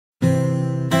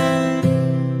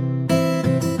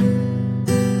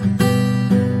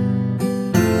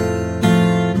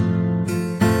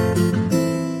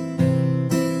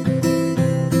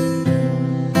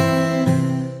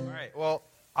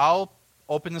I'll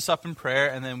open this up in prayer,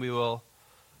 and then we will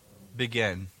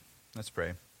begin. Let's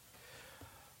pray.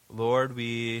 Lord,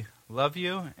 we love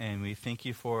you, and we thank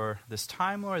you for this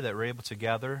time, Lord, that we're able to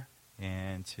gather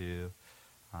and to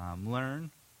learn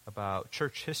about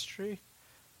church history.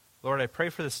 Lord, I pray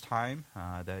for this time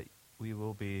that we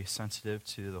will be sensitive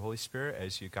to the Holy Spirit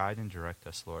as you guide and direct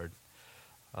us, Lord.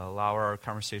 Allow our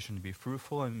conversation to be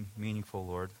fruitful and meaningful,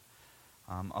 Lord.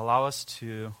 Allow us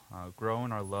to grow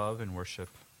in our love and worship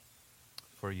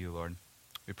for you, Lord.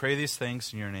 We pray these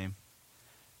things in your name.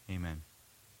 Amen.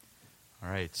 All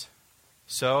right.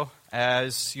 So,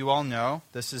 as you all know,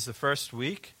 this is the first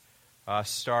week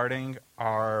starting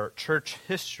our church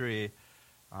history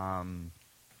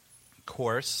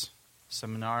course,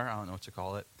 seminar, I don't know what to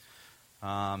call it,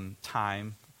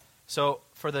 time. So,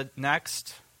 for the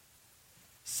next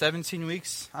 17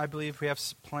 weeks, I believe we have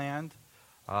planned,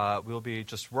 we'll be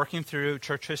just working through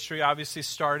church history, obviously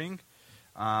starting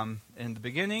in the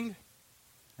beginning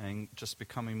and just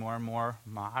becoming more and more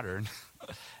modern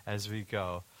as we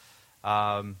go.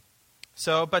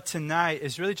 But tonight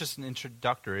is really just an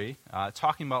introductory,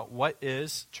 talking about what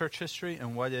is church history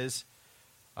and what is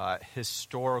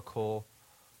historical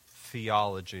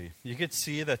theology. You could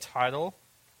see the title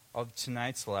of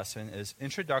tonight's lesson is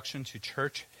Introduction to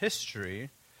Church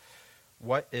History.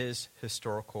 What is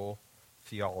historical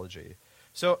theology?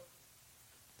 So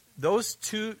those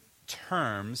two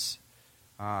terms,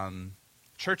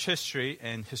 church history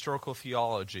and historical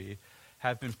theology,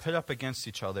 have been put up against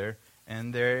each other,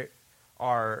 and they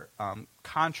are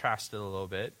contrasted a little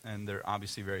bit, and they're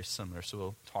obviously very similar, so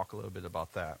we'll talk a little bit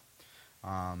about that.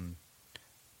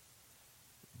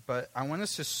 But I want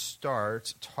us to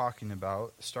start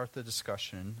the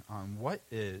discussion on what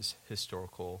is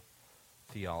historical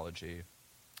theology.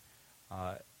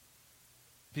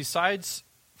 Besides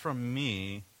from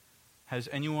me, has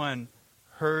anyone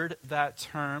heard that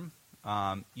term,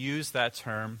 used that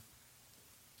term,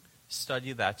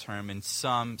 studied that term in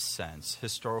some sense,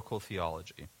 historical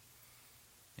theology?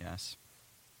 Yes.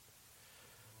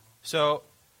 So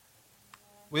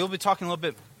we'll be talking a little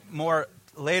bit more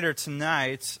later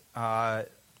tonight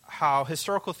how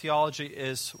historical theology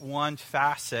is one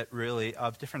facet, really,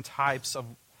 of different types of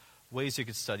ways you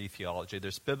could study theology.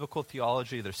 There's biblical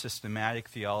theology, there's systematic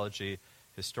theology,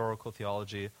 historical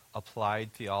theology,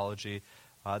 applied theology.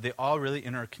 They all really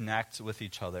interconnect with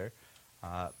each other.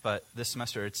 But this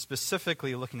semester, it's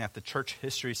specifically looking at the church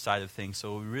history side of things,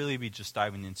 so we'll really be just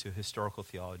diving into historical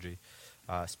theology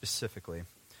specifically.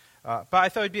 But I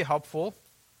thought it'd be helpful.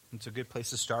 It's a good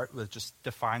place to start with just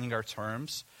defining our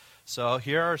terms. So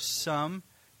here are some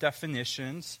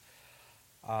definitions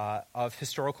of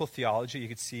historical theology you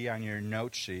could see on your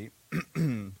note sheet.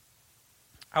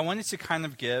 I wanted to kind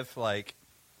of give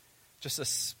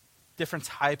different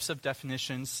types of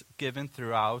definitions given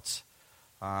throughout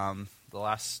the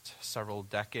last several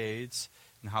decades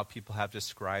and how people have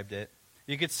described it.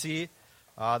 You could see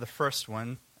the first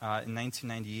one in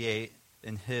 1998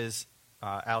 in his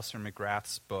Alistair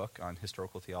McGrath's book on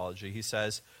historical theology. He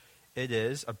says, "It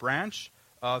is a branch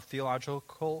of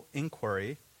theological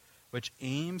inquiry which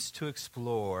aims to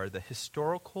explore the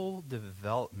historical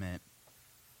development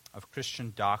of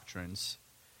Christian doctrines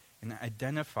and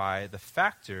identify the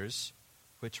factors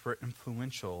which were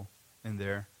influential in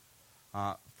their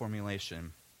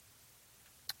formulation."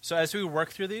 So as we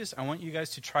work through these, I want you guys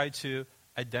to try to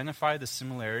identify the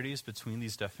similarities between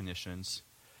these definitions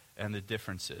and the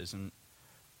differences. And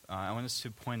I want us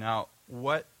to point out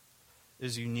what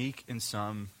is unique in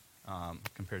some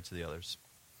compared to the others.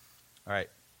 All right.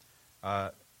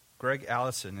 Greg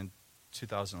Allison in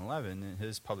 2011, in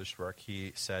his published work,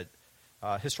 he said,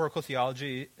 historical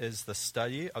theology is the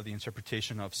study of the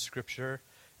interpretation of Scripture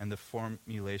and the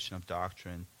formulation of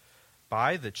doctrine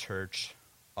by the church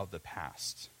of the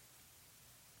past.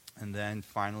 And then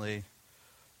finally,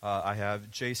 I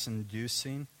have Jason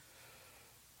Dusing.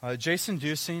 Jason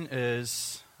Dusing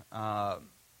is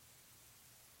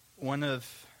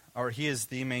he is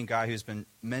the main guy who's been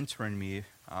mentoring me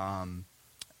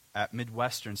at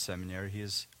Midwestern Seminary. He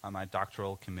is on my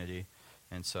doctoral committee,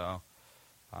 and so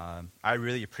I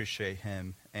really appreciate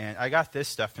him. And I got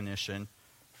this definition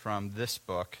from this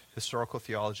book, Historical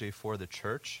Theology for the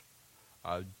Church.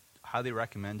 I highly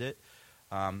recommend it.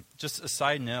 Just a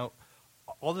side note,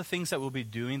 all the things that we'll be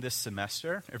doing this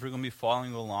semester, if we're going to be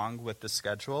following along with the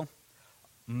schedule,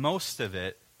 most of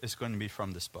it is going to be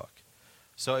from this book.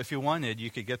 So if you wanted,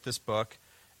 you could get this book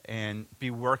and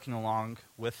be working along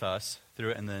with us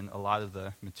through it, and then a lot of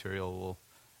the material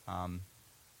will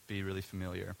be really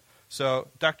familiar. So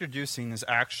Dr. Dusing is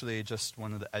actually just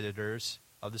one of the editors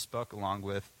of this book, along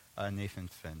with Nathan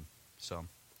Finn. So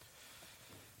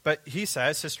But he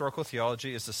says historical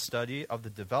theology is the study of the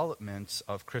developments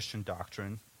of Christian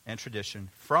doctrine and tradition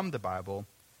from the Bible,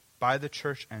 by the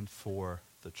church, and for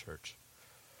the church.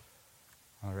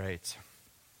 All right.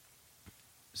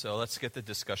 So let's get the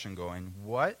discussion going.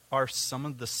 What are some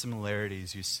of the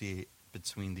similarities you see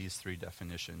between these three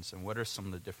definitions, and what are some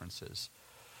of the differences?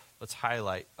 Let's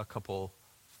highlight a couple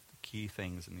key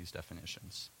things in these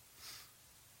definitions.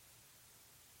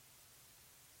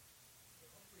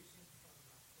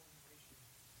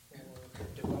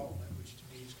 Development, which to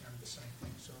me is kind of the same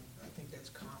thing. So I think that's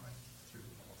common through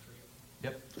all three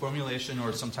of them. Yep. Formulation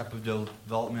or some type of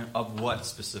development of what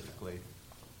specifically?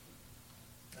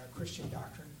 Christian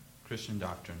doctrine. Christian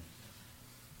doctrine.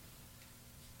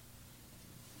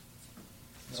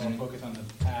 They all focus on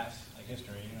the past, like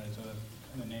history, so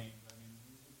in the name. I mean,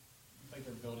 it's like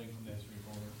they're building from the history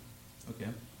forward.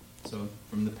 Okay. So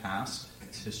from the past,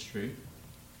 it's history.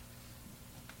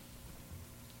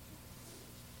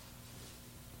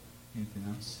 Anything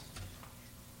else?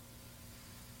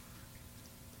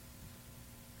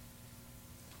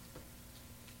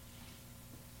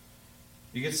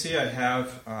 You can see I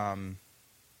have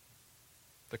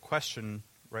the question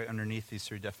right underneath these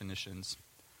three definitions.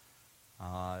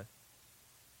 How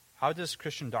does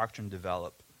Christian doctrine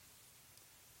develop?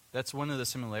 That's one of the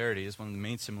similarities, one of the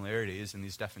main similarities in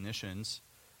these definitions.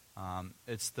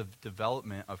 It's the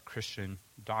development of Christian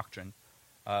doctrine.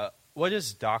 What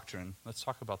is doctrine? Let's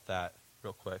talk about that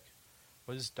real quick.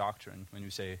 What is doctrine when you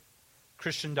say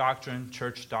Christian doctrine,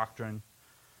 church doctrine?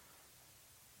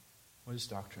 What is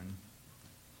doctrine?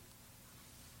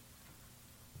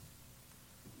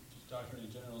 Doctrine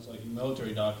in general is like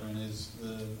military doctrine is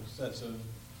the sets of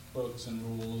books and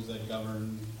rules that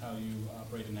govern how you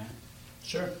operate and act.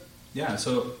 Sure. Yeah,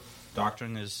 so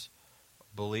doctrine is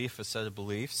belief, a set of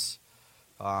beliefs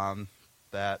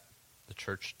that the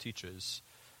church teaches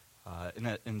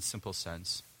in simple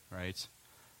sense, right?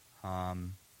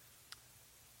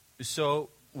 So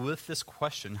with this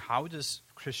question, how does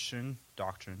Christian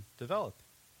doctrine develop?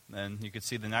 And you can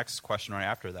see the next question right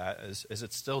after that is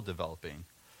it still developing?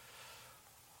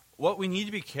 What we need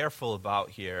to be careful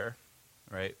about here,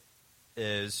 right,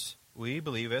 is we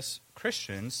believe as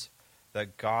Christians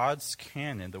that God's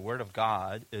canon, the Word of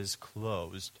God, is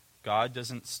closed. God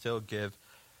doesn't still give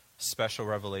special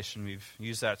revelation. We've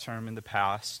used that term in the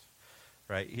past,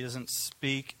 right? He doesn't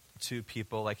speak to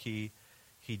people like he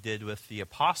did with the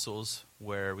apostles,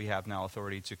 where we have now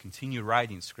authority to continue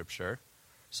writing Scripture.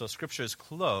 So Scripture is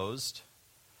closed.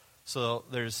 So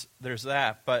there's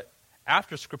that. But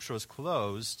after Scripture was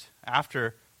closed,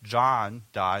 after John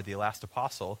died, the last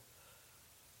apostle,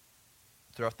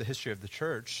 throughout the history of the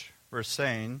church, we're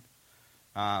saying,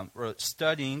 we're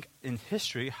studying in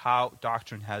history how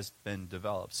doctrine has been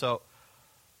developed. So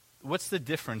what's the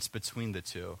difference between the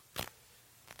two?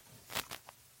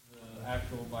 The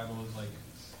actual Bible is like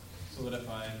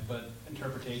solidified, but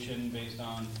interpretation based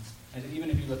on, and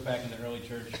even if you look back in the early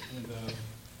church,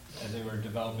 as they were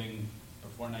developing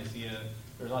before Nicaea,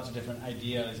 there's lots of different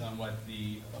ideas on what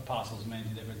the apostles meant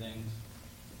to different things.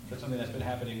 That's something that's been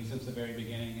happening since the very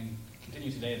beginning and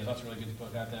continues today. There's lots of really good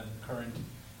books out there, current,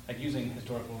 like using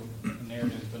historical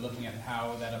narratives, but looking at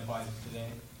how that applies today.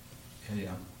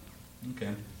 Yeah.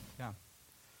 Okay. Yeah.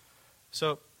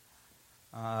 So,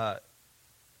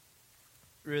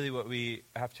 really what we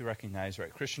have to recognize,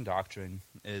 right, Christian doctrine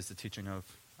is the teaching of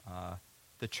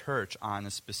the church on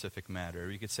a specific matter.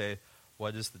 You could say,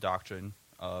 what is the doctrine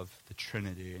of the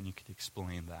Trinity? And you could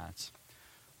explain that.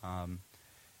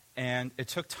 And it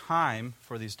took time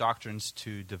for these doctrines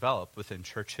to develop within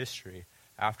church history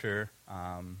after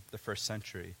the first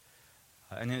century.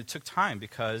 And it took time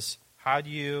because how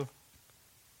do you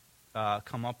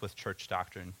come up with church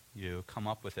doctrine? You come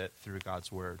up with it through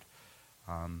God's Word.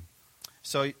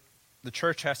 So the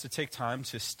church has to take time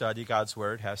to study God's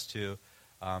Word, has to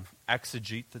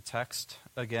exegete the text.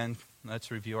 Again,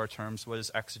 let's review our terms. What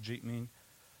does exegete mean?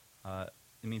 It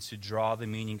means to draw the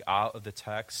meaning out of the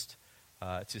text,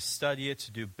 to study it,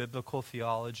 to do biblical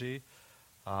theology.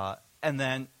 And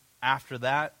then after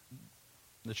that,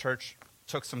 the church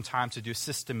took some time to do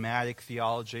systematic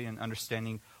theology and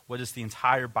understanding what does the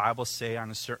entire Bible say on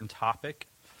a certain topic.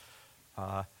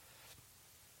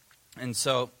 And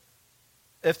so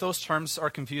if those terms are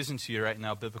confusing to you right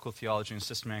now, biblical theology and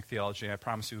systematic theology, I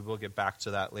promise you we will get back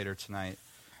to that later tonight.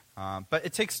 But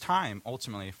it takes time,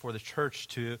 ultimately, for the church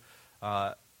to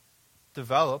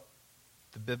develop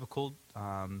the biblical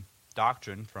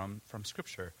doctrine from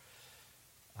Scripture.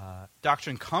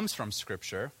 Doctrine comes from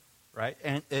Scripture, right?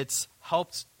 And it's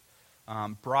helped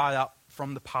brought out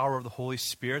from the power of the Holy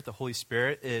Spirit. The Holy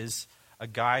Spirit is a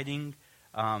guiding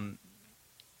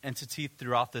entity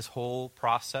throughout this whole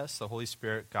process. The Holy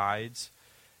Spirit guides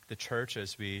the church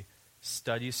as we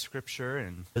study Scripture,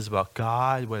 and it says about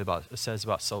God, it says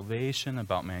about salvation,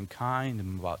 about mankind,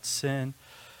 and about sin.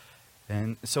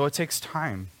 And so it takes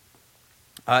time.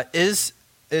 Is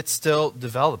it still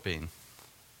developing?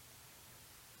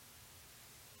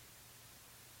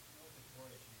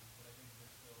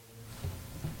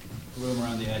 Room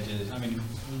around the edges. I mean,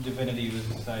 divinity was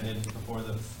decided before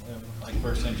the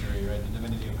first century, right? The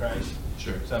divinity of Christ.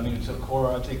 Sure. So I mean, I'd say core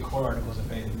articles of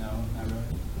faith, no, not really.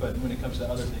 But when it comes to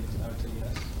other things, I would say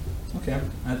yes. Okay,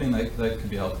 I think that could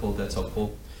be helpful. That's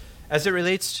helpful. As it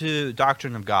relates to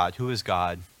doctrine of God, who is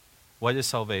God? What is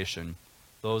salvation?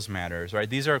 Those matters, right?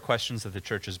 These are questions that the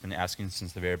church has been asking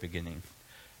since the very beginning,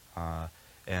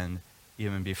 and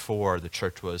even before the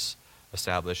church was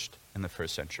established in the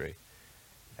first century.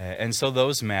 And so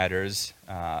those matters,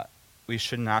 we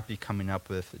should not be coming up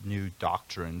with new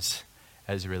doctrines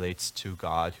as it relates to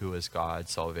God, who is God,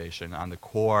 salvation, on the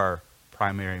core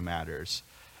primary matters,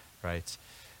 right?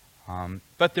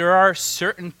 But there are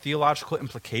certain theological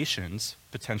implications,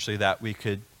 potentially, that we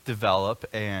could develop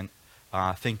and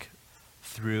think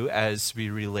through as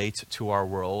we relate to our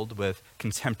world with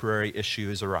contemporary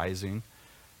issues arising.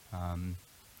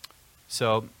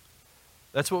 So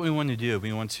that's what we want to do.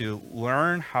 We want to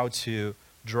learn how to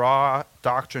draw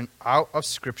doctrine out of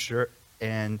Scripture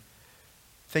and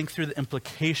think through the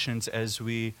implications as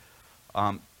we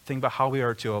think about how we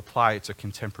are to apply it to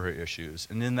contemporary issues.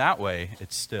 And in that way,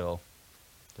 it's still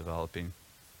developing.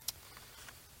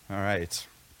 All right.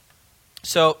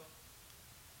 So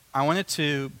I wanted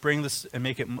to bring this and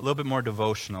make it a little bit more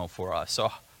devotional for us.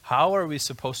 So how are we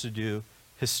supposed to do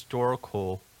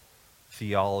historical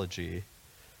theology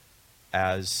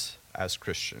as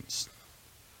Christians?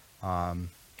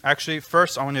 Actually,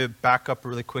 first I want to back up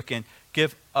really quick and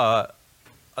give a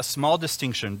small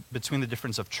distinction between the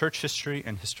difference of church history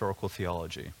and historical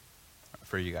theology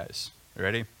for you guys. You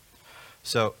ready?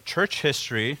 So church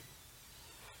history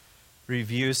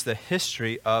reviews the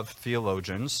history of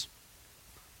theologians,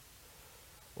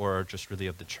 or just really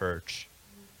of the church.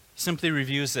 Simply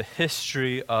reviews the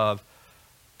history of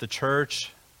the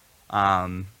church,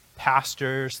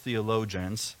 pastors,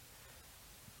 theologians,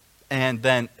 and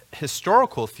then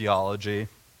historical theology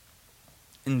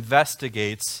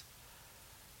investigates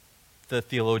the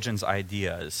theologian's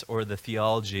ideas or the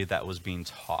theology that was being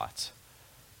taught.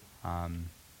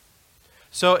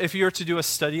 So if you were to do a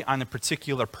study on a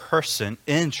particular person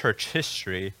in church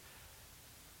history,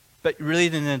 but really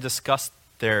didn't discuss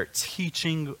their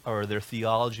teaching or their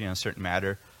theology on a certain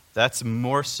matter, that's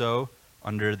more so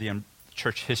under the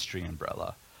church history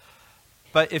umbrella.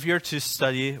 But if you're to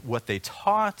study what they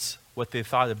taught, what they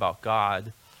thought about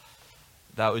God,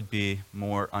 that would be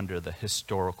more under the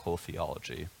historical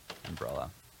theology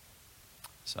umbrella.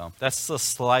 So that's a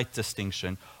slight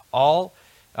distinction. All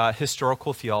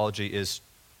historical theology is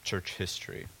church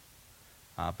history,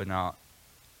 but not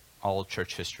all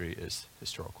church history is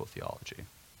historical theology.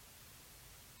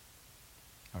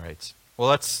 All right. Well,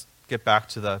 let's get back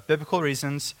to the biblical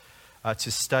reasons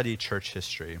to study church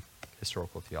history,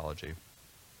 historical theology.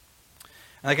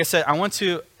 And like I said, I want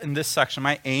to, in this section,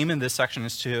 my aim in this section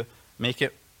is to make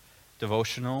it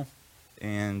devotional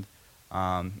and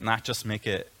not just make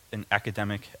it an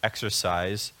academic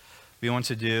exercise. We want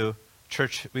to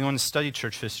study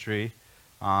church history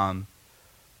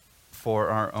for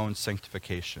our own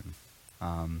sanctification,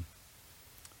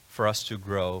 for us to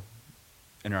grow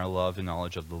in our love and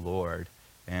knowledge of the Lord.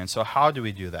 And so how do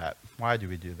we do that? Why do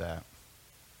we do that?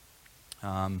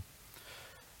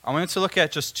 I wanted to look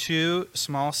at just two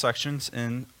small sections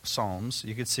in Psalms.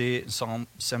 You could see in Psalm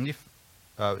 70,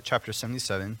 chapter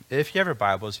 77. If you have your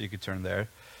Bibles, you could turn there,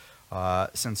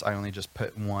 since I only just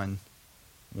put one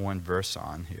verse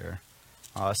on here.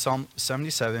 Psalm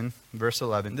 77, verse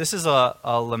 11. This is a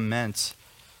lament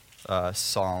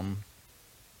psalm.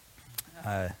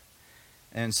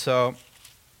 And so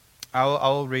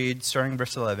I'll read starting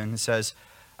verse 11. It says,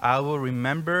 I will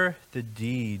remember the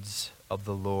deeds of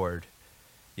the Lord.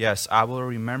 Yes, I will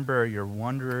remember your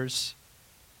wonders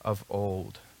of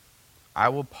old. I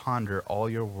will ponder all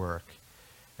your work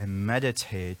and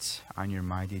meditate on your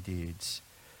mighty deeds.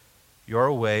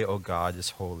 Your way, O God,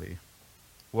 is holy.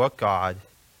 What God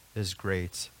is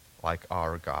great like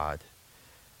our God?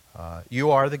 You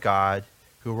are the God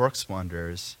who works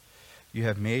wonders. You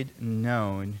have made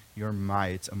known your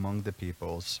might among the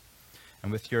peoples,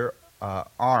 and with your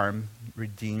arm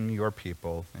redeem your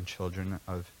people and children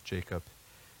of Jacob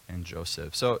and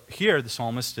Joseph. So here the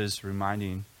psalmist is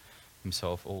reminding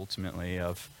himself ultimately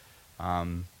of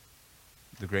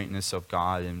the greatness of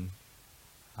God and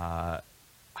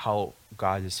how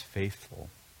God is faithful,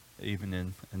 even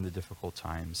in the difficult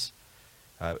times,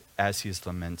 as he's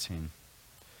lamenting.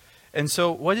 And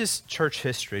so what is church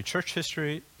history? Church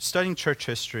history, studying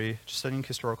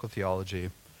historical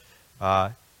theology,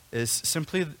 is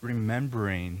simply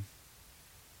remembering,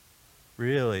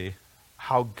 really,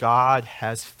 how God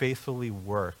has faithfully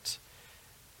worked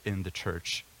in the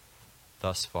church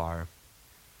thus far.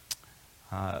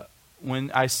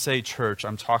 When I say church,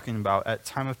 I'm talking about at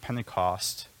time of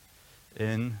Pentecost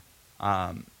in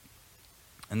the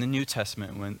New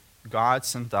Testament, when God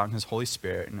sent down his Holy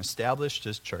Spirit and established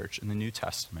his church in the New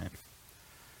Testament.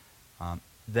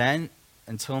 Then,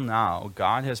 until now,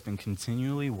 God has been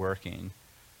continually working.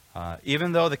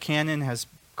 Even though the canon has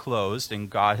closed and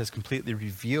God has completely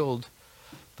revealed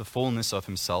the fullness of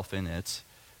himself in it,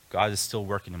 God is still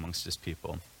working amongst his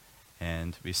people.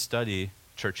 And we study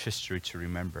church history to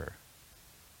remember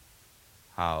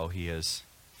how he has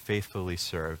faithfully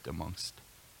served amongst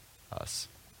us,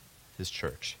 his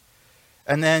church.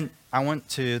 And then I want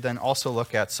to then also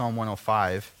look at Psalm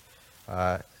 105.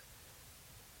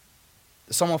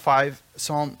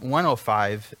 Psalm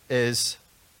 105 is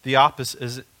the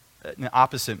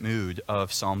opposite mood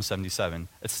of Psalm 77.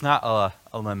 It's not a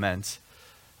lament.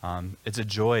 It's a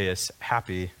joyous,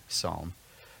 happy psalm.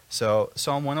 So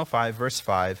Psalm 105, verse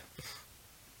 5.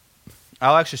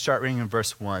 I'll actually start reading in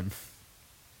verse 1.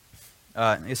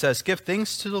 It says, "Give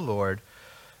thanks to the Lord,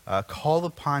 call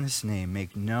upon his name,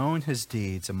 make known his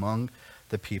deeds among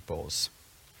the peoples."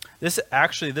 This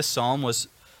psalm was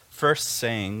first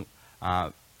sang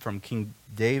from King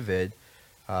David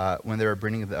when they were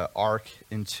bringing the ark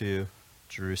into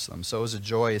Jerusalem. So it was a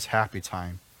joyous, happy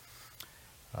time.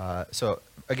 So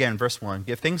again, verse 1,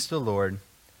 "Give thanks to the Lord,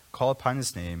 call upon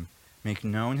his name, make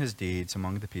known his deeds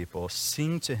among the people,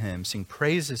 sing to him, sing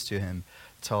praises to him,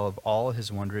 tell of all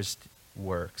his wondrous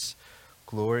works,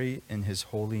 glory in his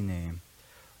holy name.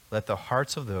 Let the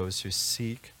hearts of those who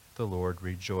seek the Lord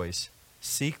rejoice.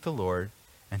 Seek the Lord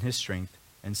and his strength,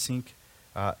 and seek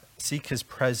his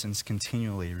presence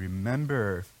continually.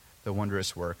 Remember the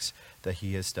wondrous works that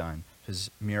he has done, his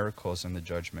miracles and the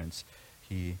judgments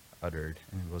he uttered."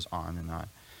 And it goes on and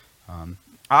on.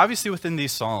 Obviously, within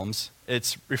these psalms,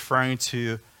 it's referring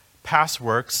to past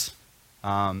works,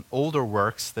 older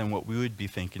works than what we would be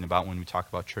thinking about when we talk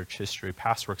about church history,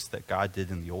 past works that God did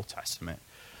in the Old Testament.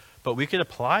 But we could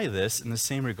apply this in the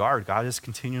same regard. God has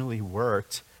continually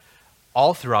worked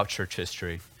all throughout church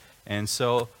history. And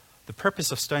so the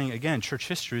purpose of studying, again, church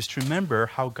history is to remember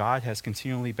how God has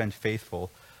continually been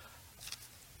faithful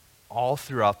all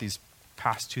throughout these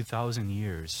past 2,000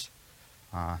 years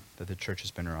that the church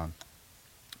has been around.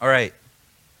 All right,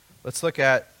 let's look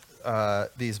at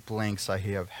these blanks I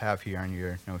have here on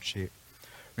your note sheet.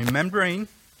 Remembering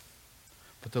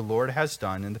what the Lord has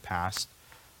done in the past,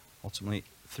 ultimately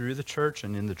through the church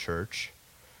and in the church,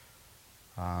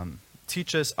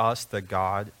 teaches us that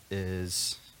God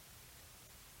is,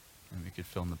 and we could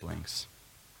fill in the blanks.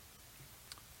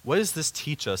 What does this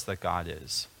teach us that God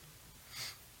is?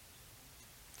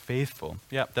 Faithful.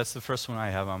 Yep, that's the first one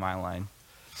I have on my line.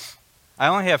 I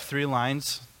only have 3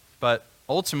 lines, but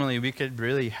ultimately we could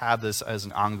really have this as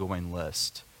an ongoing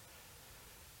list.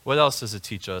 What else does it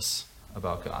teach us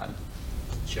about God?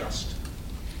 Just.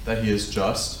 That he is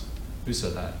just? Who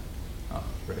said that? Oh,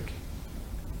 Rick.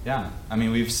 Yeah, I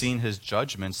mean, we've seen his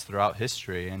judgments throughout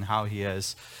history and how he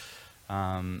has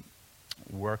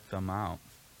worked them out.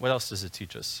 What else does it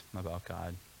teach us about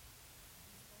God?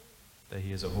 That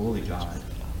he is a holy God.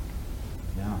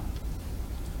 Yeah.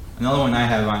 Another one I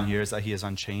have on here is that he is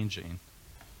unchanging.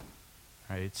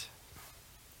 Right?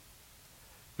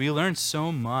 We learn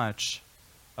so much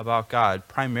about God,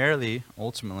 primarily,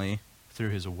 ultimately, through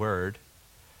his word.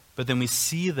 But then we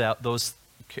see that those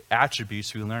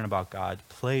attributes we learn about God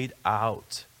played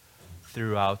out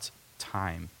throughout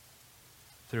time,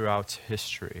 throughout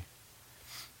history.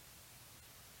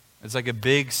 It's like a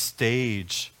big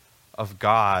stage of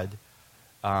God,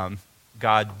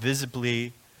 God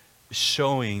visibly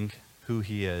showing who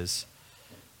he is.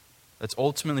 That's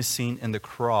ultimately seen in the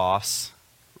cross,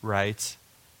 right?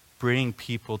 Bringing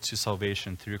people to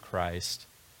salvation through Christ.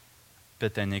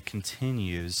 But then it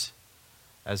continues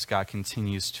as God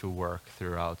continues to work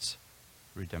throughout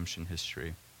redemption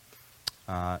history.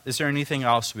 Is there anything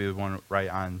else we would want to write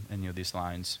on any of these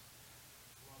lines?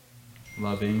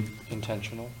 Loving.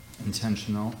 Intentional.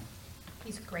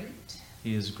 He's great.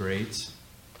 He is great.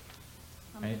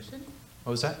 Omniscient. Right?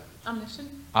 What was that?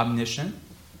 Omniscient.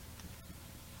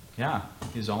 Yeah,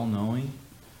 he's all-knowing.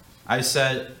 I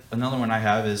said, another one I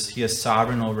have is he is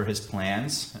sovereign over his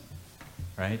plans,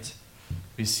 right?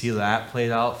 We see that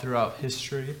played out throughout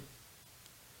history.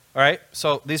 All right,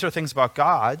 so these are things about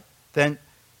God, then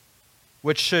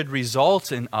which should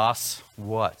result in us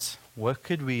what? What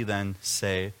could we then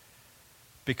say?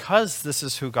 Because this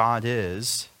is who God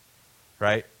is,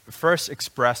 right? First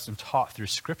expressed and taught through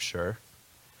Scripture,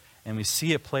 and we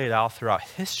see it played out throughout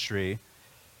history.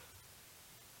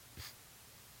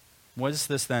 What is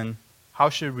this then? How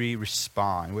should we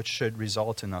respond? Which should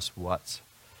result in us what?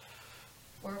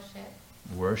 Worship.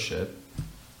 Worship.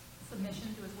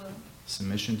 Submission to his will.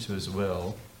 Submission to his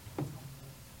will.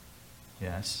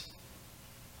 Yes.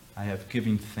 I have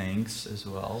giving thanks as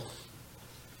well.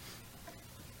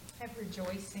 Have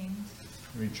rejoicing.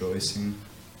 Rejoicing.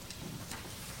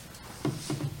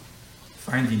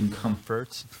 Finding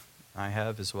comfort, I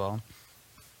have as well.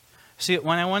 See,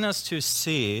 what I want us to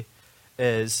see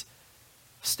is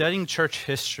studying church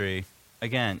history,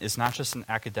 again, is not just an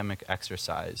academic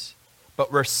exercise,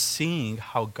 but we're seeing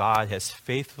how God has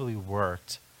faithfully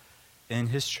worked in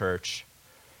his church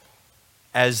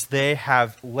as they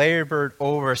have labored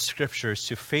over scriptures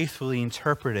to faithfully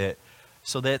interpret it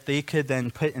so that they could then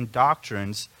put in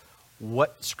doctrines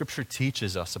what scripture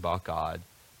teaches us about God,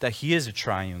 that he is a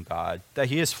triune God, that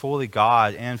he is fully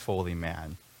God and fully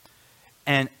man.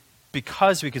 And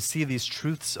because we could see these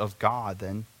truths of God,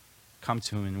 then come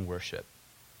to him in worship.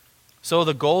 So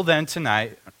the goal then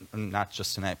tonight, not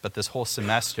just tonight, but this whole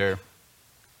semester,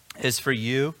 is for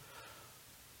you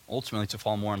ultimately to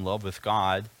fall more in love with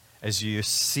God as you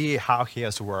see how he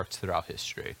has worked throughout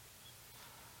history.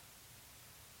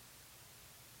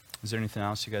 Is there anything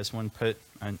else you guys want to put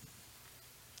on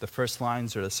the first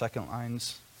lines or the second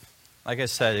lines? Like I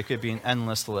said, it could be an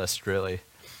endless list, really.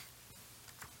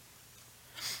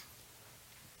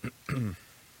 All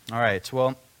right,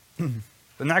 well,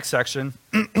 the next section,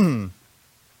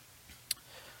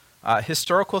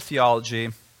 historical theology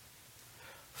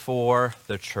for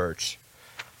the church.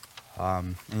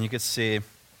 And you can see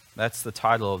that's the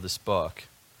title of this book,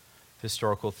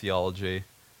 Historical Theology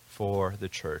for the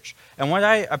Church. And what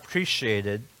I appreciate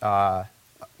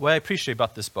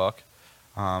about this book,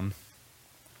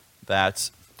 that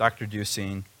Dr.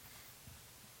 Dusing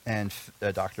and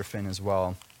Dr. Finn as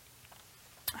well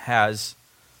has,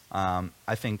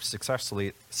 I think,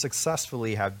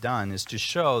 successfully have done, is to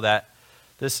show that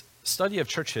this study of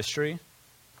church history,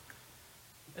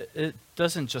 it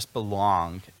doesn't just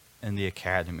belong in the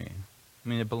academy. I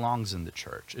mean, it belongs in the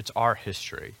church. It's our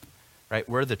history, right?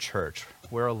 We're the church.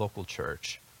 We're a local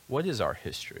church. What is our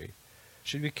history?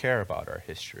 Should we care about our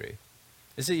history?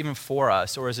 Is it even for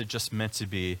us, or is it just meant to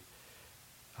be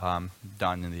done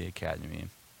in the academy?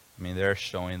 I mean, they're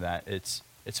showing that it's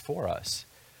for us.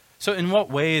 So in what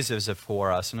ways is it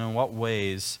for us, and in what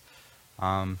ways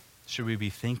should we be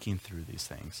thinking through these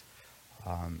things?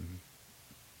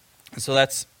 So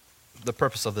that's the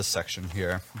purpose of this section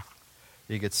here.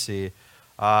 You could see,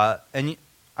 you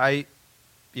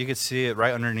could see it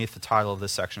right underneath the title of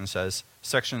this section. It says,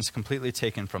 sections completely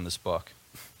taken from this book,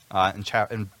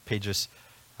 in pages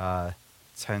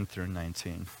 10 through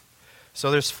 19. So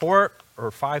there's 4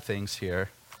 or 5 things here.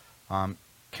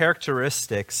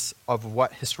 Characteristics of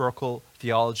what historical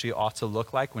theology ought to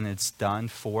look like when it's done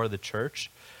for the church.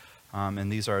 And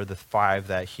these are the 5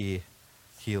 that he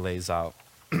lays out.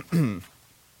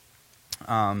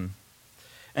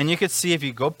 And you could see, if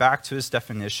you go back to his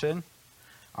definition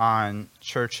on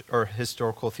church or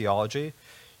historical theology,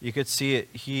 you could see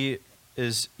he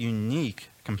is unique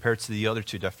compared to the other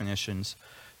 2 definitions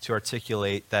to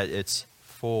articulate that it's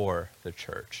for the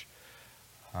church.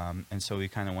 And so we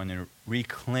kind of want to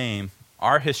reclaim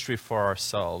our history for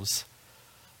ourselves,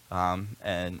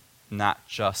 and not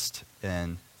just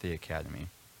in the academy.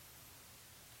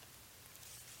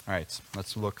 All right,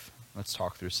 let's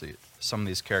talk through some of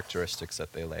these characteristics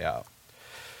that they lay out.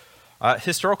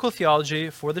 Historical theology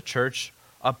for the church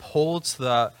upholds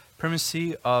the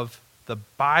primacy of the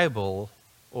Bible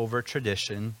over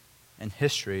tradition and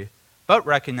history, but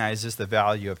recognizes the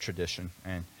value of tradition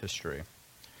and history.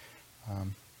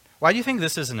 Why do you think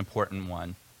this is an important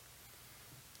one?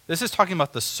 This is talking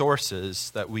about the sources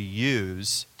that we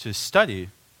use to study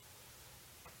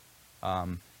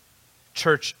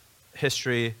church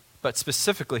history, but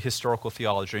specifically historical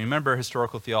theology. Remember,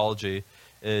 historical theology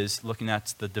is looking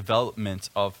at the development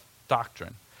of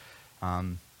doctrine.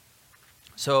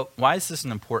 So why is this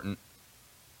an important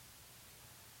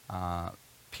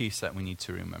piece that we need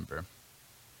to remember?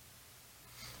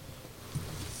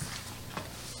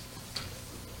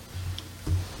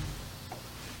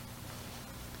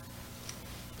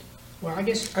 Well, I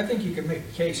think you can make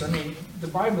a case. I mean, the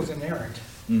Bible's inerrant,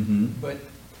 but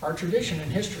our tradition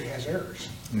and history has errors.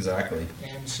 Exactly.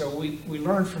 And so we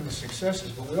learn from the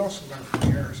successes, but we also learn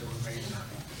from the errors that were made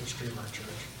history of our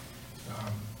church.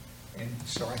 And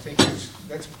so I think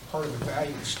that's part of the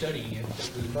value of studying it,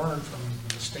 that we learn from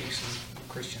the mistakes of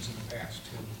Christians in the past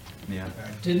who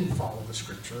didn't follow the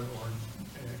Scripture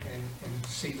and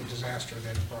see the disaster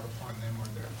that it brought upon them, or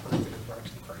the hurt that it brought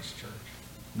to the Christ Church.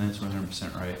 That's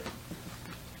 100% right.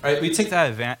 All right, we take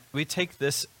that we take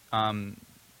this what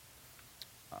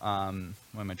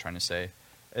am I trying to say?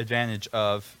 Advantage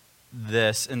of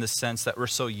this in the sense that we're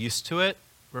so used to it,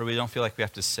 where we don't feel like we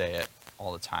have to say it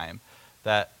all the time.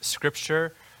 That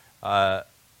Scripture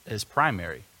is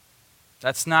primary.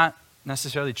 That's not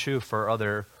necessarily true for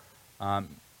other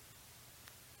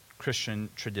Christian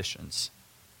traditions.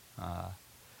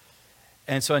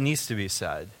 And so it needs to be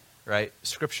said, right?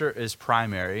 Scripture is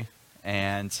primary,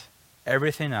 and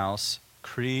everything else,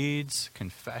 creeds,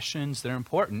 confessions, they're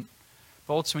important,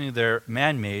 but ultimately they're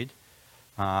man-made.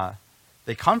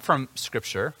 They come from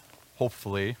Scripture,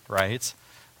 hopefully, right,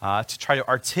 to try to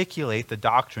articulate the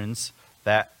doctrines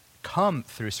that come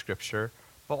through Scripture,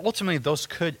 but ultimately those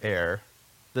could err.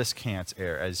 This can't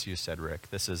err, as you said, Rick.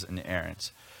 This is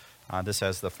inerrant. This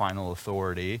has the final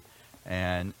authority,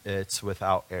 and it's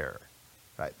without error,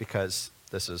 right? Because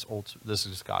this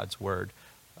is God's word,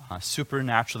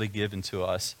 supernaturally given to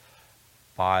us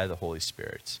by the Holy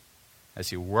Spirit, as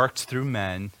He worked through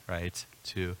men, right,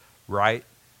 to write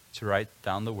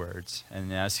down the words,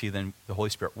 and as the Holy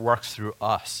Spirit works through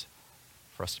us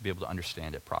for us to be able to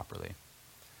understand it properly.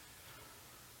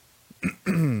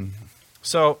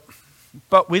 So,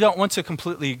 but we don't want to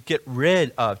completely get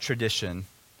rid of tradition,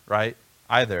 right,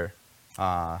 either,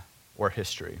 or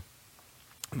history.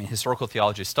 I mean, historical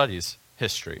theology studies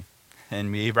history,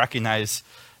 and we recognize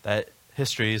that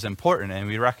history is important, and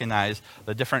we recognize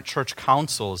the different church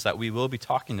councils that we will be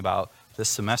talking about this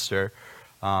semester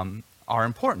are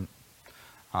important.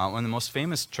 One of the most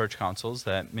famous church councils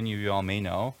that many of you all may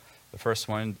know, the first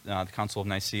one, the Council of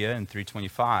Nicaea in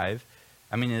 325,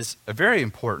 is a very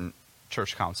important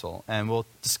church council, and we'll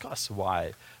discuss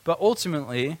why. But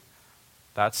ultimately,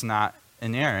 that's not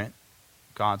inerrant.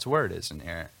 God's word is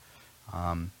inerrant.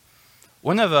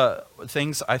 One of the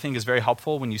things I think is very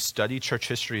helpful when you study church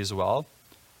history as well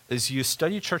is you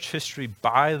study church history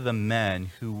by the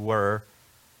men who were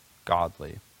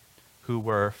godly, who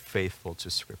were faithful to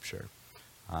Scripture.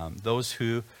 Those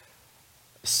who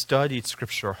studied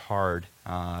Scripture hard,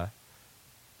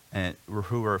 and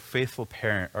who were faithful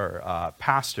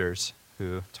pastors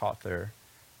who taught their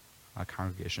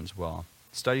congregations well.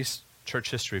 Study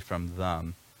church history from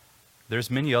them.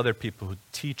 There's many other people who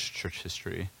teach church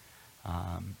history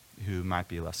who might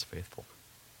be less faithful.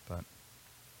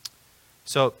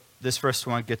 So this first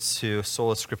one gets to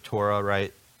sola scriptura,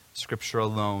 right? Scripture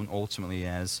alone ultimately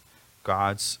as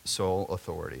God's sole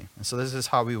authority. And so this is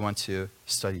how we want to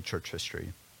study church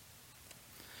history.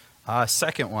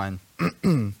 Second one,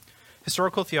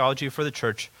 historical theology for the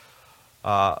church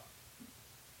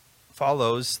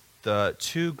follows the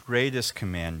two greatest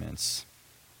commandments,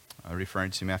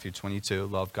 referring to Matthew 22,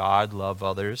 love God, love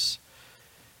others,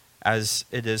 as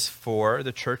it is for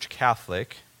the church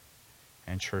Catholic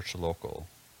and church local.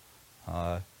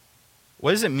 What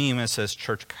does it mean when it says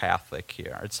church Catholic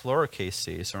here? It's lowercase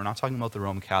c, so we're not talking about the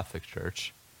Roman Catholic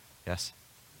Church. Yes?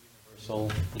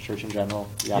 Universal, the church in general,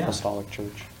 the apostolic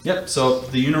church. Yep, so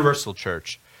the universal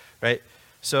church, right?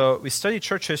 So we study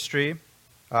church history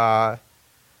for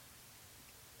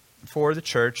the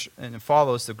church, and it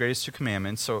follows the greatest two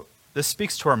commandments. So this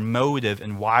speaks to our motive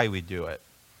and why we do it,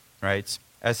 right?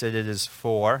 As it is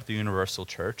for the universal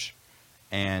church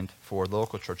and for the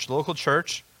local church. The local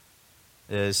church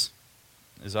is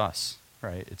us,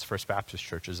 right? It's First Baptist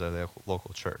Church is a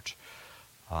local church.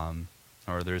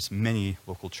 Or there's many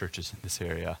local churches in this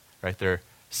area, right? They're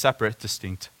separate,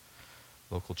 distinct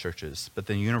local churches. But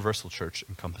the universal church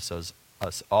encompasses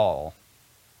us all.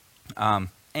 And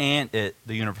the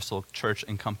universal church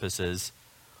encompasses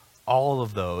all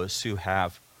of those who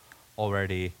have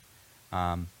already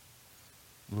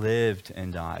lived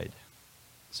and died.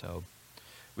 So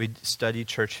we study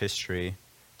church history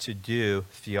to do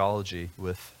theology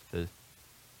with the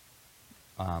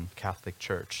Catholic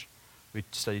Church. We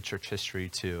study church history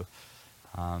to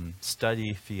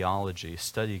study theology,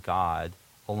 study God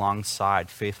alongside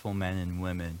faithful men and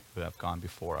women who have gone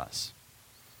before us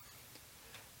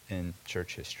in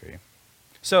church history.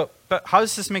 So, but how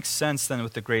does this make sense then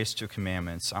with the greatest two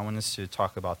commandments? I want us to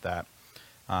talk about that.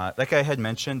 Like I had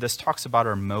mentioned, this talks about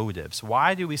our motives.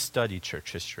 Why do we study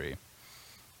church history?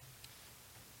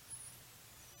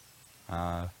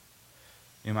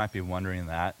 You might be wondering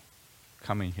that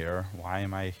coming here. Why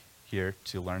am I here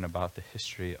to learn about the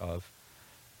history of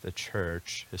the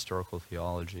church, historical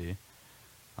theology?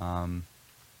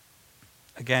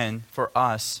 again, for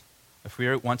us, if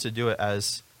we want to do it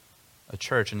as a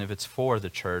church, and if it's for the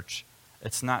church,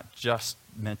 it's not just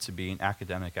meant to be an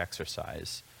academic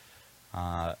exercise,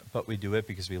 but we do it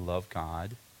because we love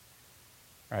God.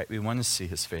 Right? We want to see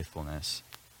his faithfulness.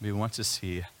 We want to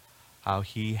see how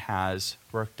he has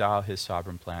worked out his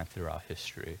sovereign plan throughout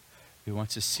history. We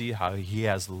want to see how he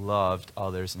has loved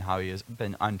others and how he has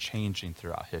been unchanging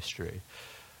throughout history.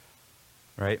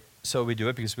 Right? So we do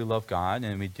it because we love God,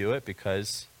 and we do it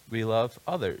because we love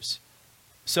others.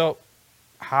 So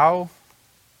how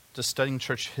does studying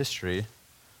church history,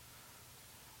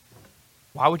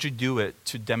 why would you do it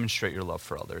to demonstrate your love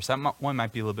for others? That one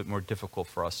might be a little bit more difficult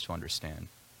for us to understand.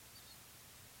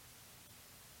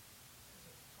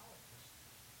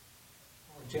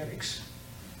 Apologetics.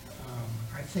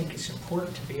 I think it's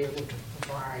important to be able to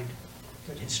provide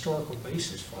the historical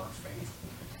basis for our faith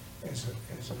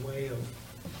as a way of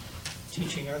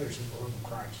teaching others of the love of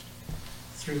Christ.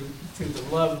 Through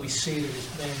the love we see that has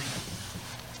been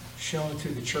shown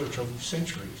through the church over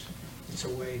centuries, it's a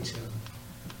way to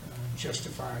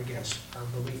justify, I guess, our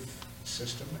belief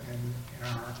system and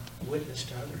our witness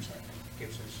to others. I think it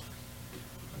gives us.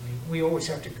 I mean, we always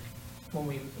have to, when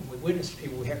we witness to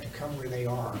people, we have to come where they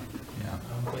are. Yeah.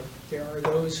 But there are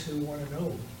those who want to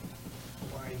know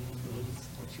why you believe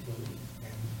what you believe,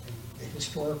 and the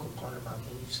historical part of our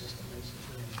belief system is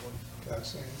very important to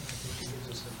us, and I think it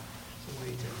gives us a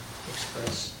way to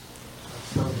express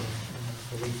further in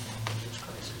our belief in Jesus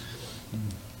Christ as well.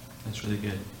 That's really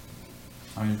good.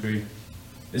 I agree.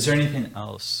 Is there anything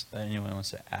else that anyone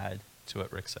wants to add to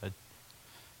what Rick said?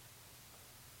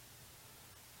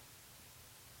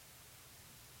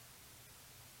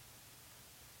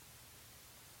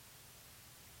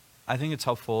 I think it's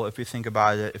helpful if we think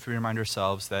about it, if we remind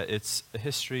ourselves that it's a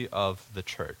history of the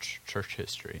church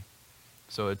history.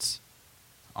 So it's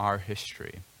our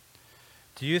history.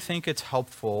 Do you think it's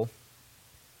helpful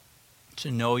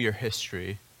to know your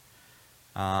history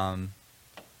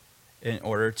in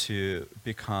order to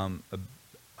become a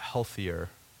healthier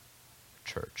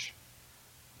church?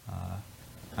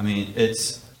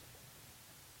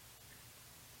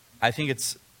 I think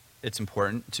it's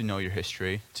important to know your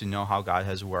history, to know how God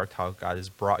has worked, how God has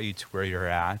brought you to where you're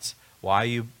at, why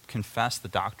you confess the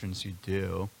doctrines you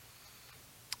do,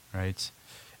 right?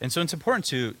 And so it's important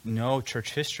to know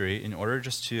church history in order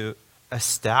just to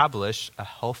establish a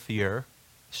healthier,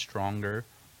 stronger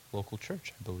local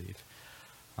church, I believe.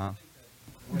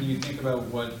 When you think about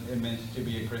what it meant to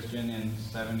be a Christian in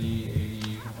 70,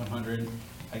 80, 100,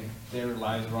 their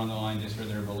lives were on the line just for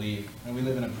their belief. And we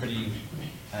live in a pretty,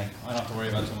 I don't have to worry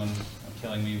about someone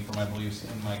killing me for my beliefs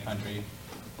in my country.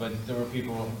 But there were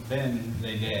people, then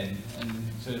they did.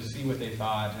 And to see what they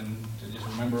thought and to just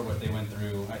remember what they went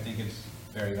through, I think it's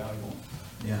very valuable.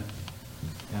 Yeah,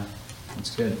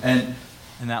 that's good. And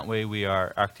in that way we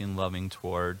are acting loving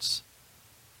towards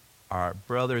our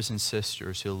brothers and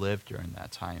sisters who lived during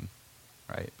that time,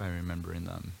 right? By remembering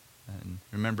them. And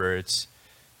remember, it's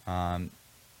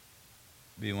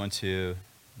we want to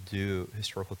do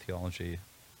historical theology,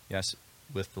 yes,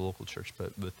 with the local church,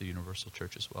 but with the universal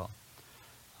church as well.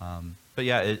 But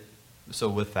yeah, so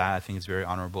with that, I think it's very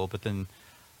honorable. But then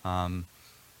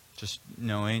just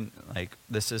knowing, like,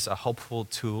 this is a helpful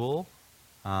tool,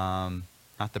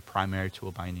 not the primary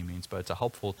tool by any means, but it's a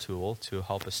helpful tool to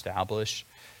help establish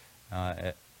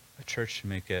a church, to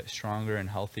make it stronger and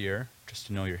healthier, just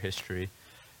to know your history.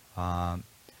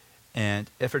 And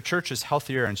if a church is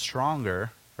healthier and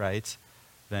stronger, right,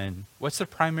 then what's the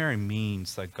primary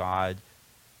means that God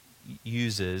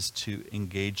uses to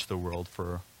engage the world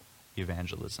for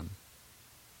evangelism?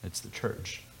 It's the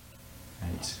church.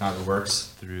 Right? God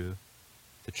works through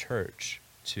the church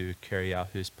to carry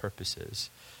out his purposes.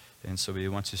 And so we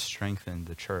want to strengthen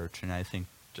the church. And I think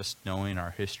just knowing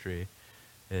our history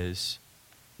is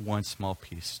one small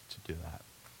piece to do that.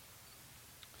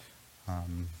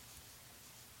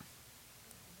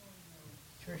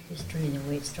 Church history and the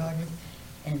way it started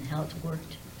and how it's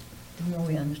worked, the more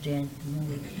we understand, the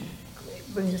more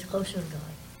it brings us closer to God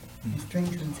and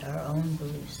strengthens our own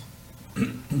beliefs.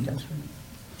 It does for me.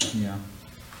 Yeah,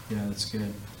 that's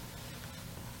good.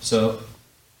 So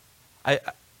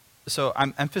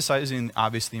I'm emphasizing,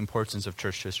 obviously, the importance of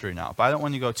church history now, but I don't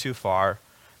want to go too far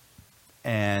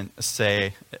and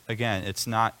say, again, it's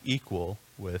not equal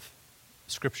with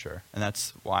Scripture, and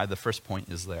that's why the first point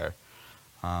is there.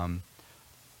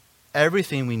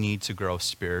 Everything we need to grow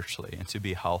spiritually and to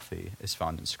be healthy is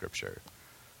found in Scripture.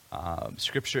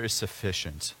 Scripture is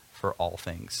sufficient for all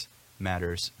things,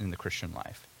 matters in the Christian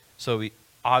life. So we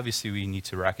need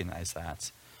to recognize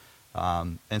that.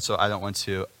 And so I don't want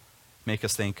to make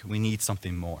us think we need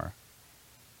something more.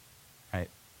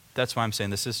 that's why I'm saying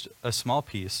this is a small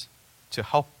piece to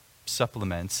help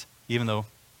supplement, even though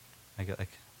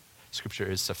Scripture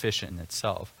is sufficient in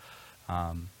itself,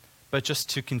 but just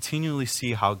to continually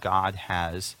see how God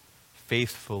has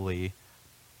faithfully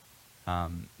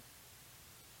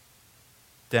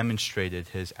demonstrated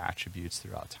his attributes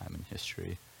throughout time and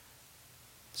history.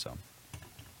 So,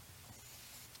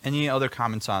 any other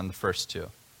comments on the first two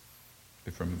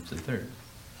before we move to the third?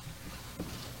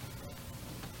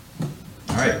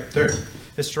 All right, third.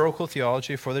 Historical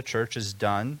theology for the church is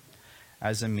done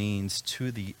as a means to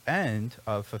the end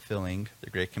of fulfilling the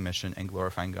Great Commission and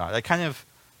glorifying God. I kind of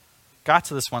got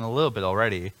to this one a little bit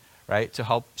already, right? To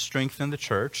help strengthen the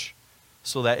church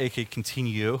so that it could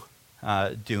continue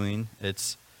doing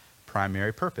its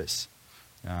primary purpose,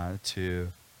 to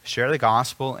share the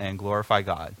gospel and glorify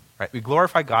God. Right? We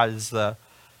glorify God as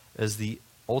the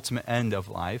ultimate end of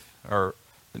life, or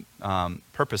the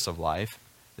purpose of life.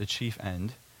 The chief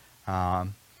end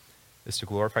is to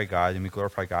glorify God, and we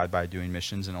glorify God by doing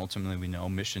missions, and ultimately we know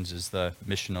missions is the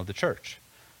mission of the church,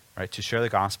 right? To share the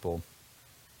gospel.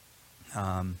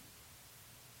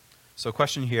 So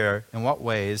question here, in what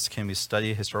ways can we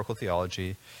study historical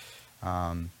theology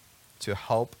to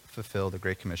help fulfill the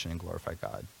Great Commission and glorify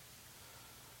God?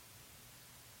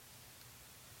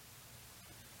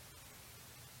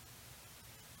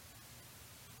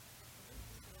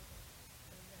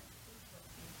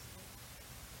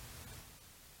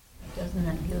 Doesn't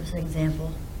that give us an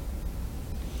example?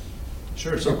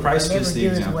 Sure, so Christ is the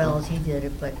Never example. do as well as he did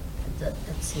it, but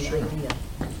that's the Sure. idea.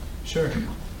 Sure.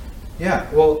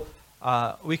 Yeah, well,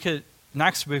 we could,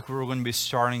 next week we're going to be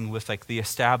starting with like the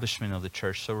establishment of the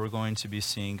church. So we're going to be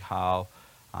seeing how,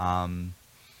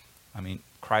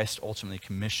 Christ ultimately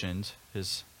commissioned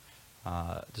his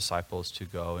disciples to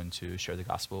go and to share the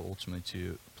gospel, ultimately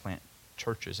to plant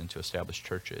churches and to establish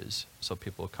churches so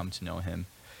people will come to know him.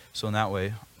 So in that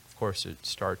way, of course, it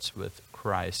starts with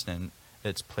Christ and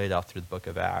it's played out through the book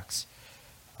of Acts.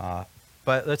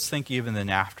 But let's think even then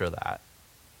after that,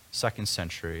 2nd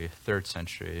century, 3rd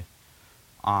century,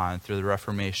 on through the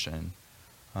Reformation.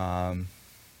 In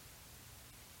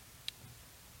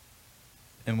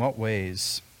what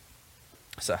ways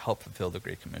does that help fulfill the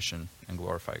Great Commission and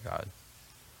glorify God?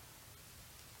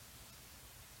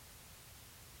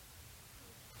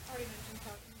 Already mentioned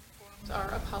how informed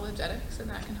our apologetics, and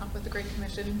that can help with the Great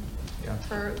Commission. Yeah.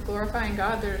 For glorifying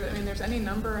God, there's any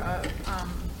number of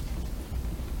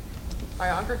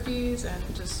biographies,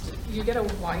 and just you get a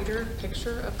wider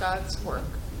picture of God's work.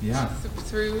 Yeah.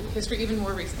 Through history, even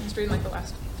more recent history, in like the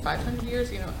last 500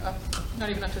 years, not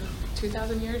even up to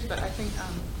 2,000 years, but I think,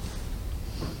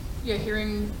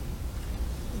 hearing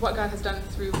what God has done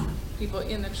through people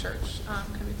in the church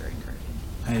can be very encouraging.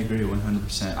 I agree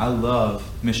 100%. I love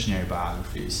missionary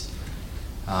biographies.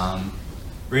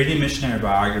 Reading missionary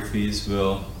biographies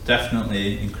will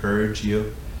definitely encourage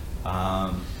you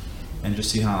and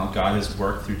just see how God has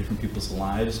worked through different people's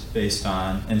lives based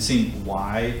on, and seeing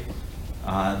why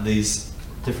these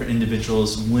different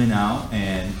individuals went out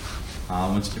and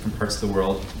went to different parts of the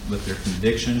world with their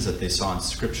convictions that they saw in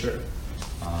Scripture.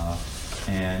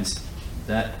 And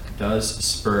that does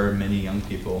spur many young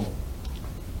people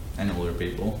and older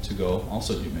people to go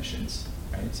also do missions,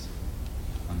 right?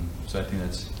 So I think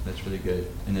that's really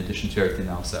good, in addition to everything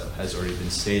else that has already been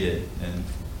stated in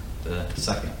the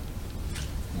second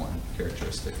one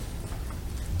characteristic.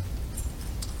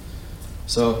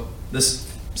 So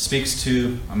this speaks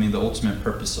to, the ultimate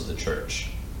purpose of the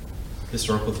church.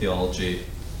 Historical theology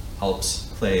helps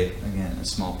play, again, a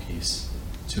small piece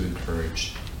to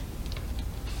encourage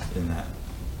in that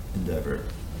endeavor.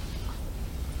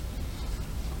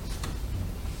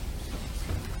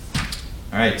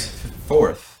 All right,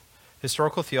 fourth,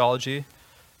 historical theology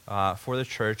for the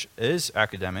church is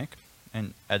academic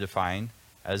and edifying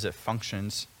as it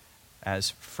functions as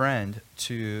friend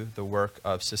to the work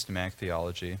of systematic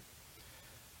theology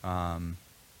and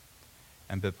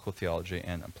biblical theology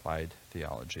and applied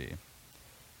theology.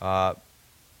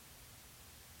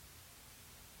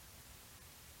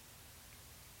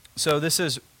 So this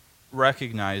is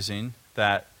recognizing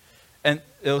that, and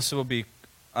this will be,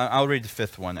 I'll read the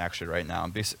fifth one actually right now.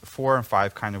 4 and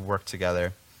 5 kind of work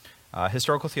together.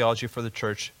 Historical theology for the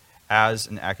church as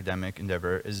an academic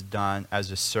endeavor is done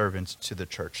as a servant to the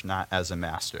church, not as a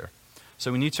master.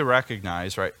 So we need to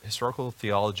recognize, right, historical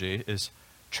theology is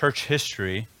church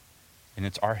history, and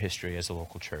it's our history as a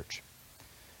local church.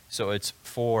 So it's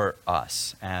for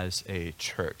us as a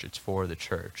church. It's for the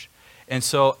church. And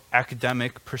so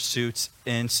academic pursuits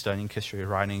in studying history,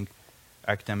 writing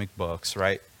academic books,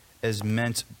 right, is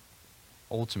meant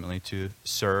ultimately to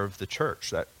serve the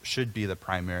church. That should be the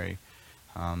primary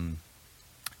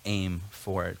aim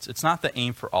for it. It's not the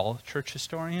aim for all church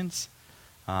historians,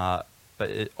 but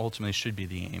it ultimately should be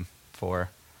the aim for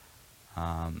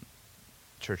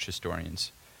church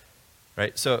historians.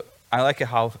 Right? So I like it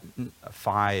how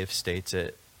 5 states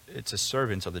it. It's a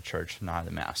servant of the church, not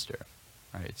a master.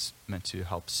 Right? It's meant to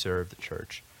help serve the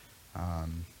church.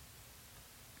 And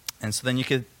so then you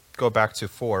could go back to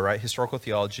 4, right? Historical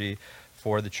theology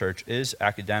for the church is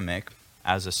academic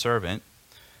as a servant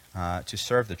to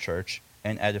serve the church,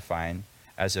 and edifying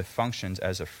as it functions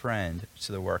as a friend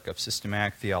to the work of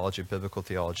systematic theology, biblical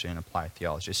theology, and applied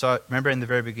theology. So remember in the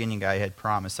very beginning I had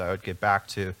promised I would get back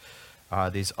to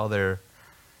these other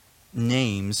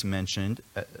names mentioned,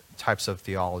 types of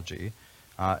theology.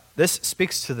 This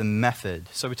speaks to the method.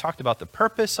 So we talked about the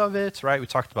purpose of it, right? We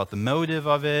talked about the motive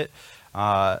of it.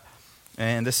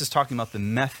 And this is talking about the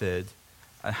method.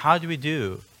 How do we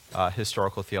do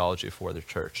historical theology for the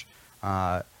church?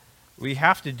 We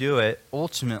have to do it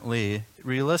ultimately,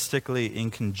 realistically, in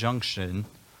conjunction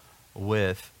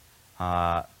with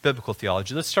biblical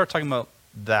theology. Let's start talking about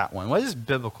that one. What is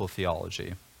biblical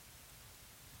theology?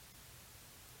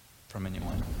 From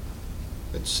anyone?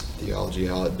 It's theology,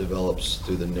 how it develops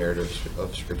through the narrative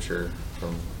of Scripture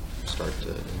from start to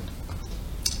end.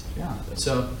 Yeah.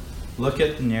 So look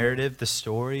at the narrative, the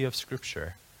story of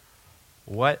Scripture.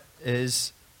 What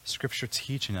is Scripture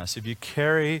teaching us? If you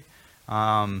carry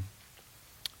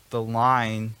the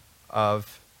line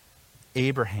of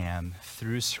Abraham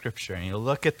through Scripture, and you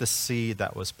look at the seed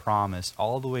that was promised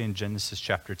all the way in Genesis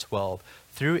chapter 12,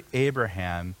 through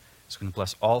Abraham, it's going to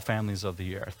bless all families of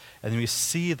the earth. And then we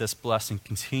see this blessing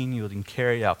continued and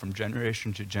carried out from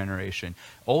generation to generation,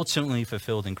 ultimately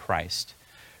fulfilled in Christ.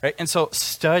 Right? And so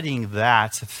studying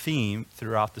that theme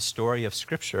throughout the story of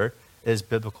Scripture is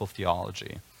biblical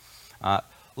theology.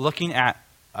 Looking at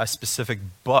a specific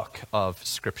book of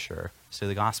Scripture, say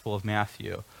the Gospel of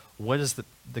Matthew, what is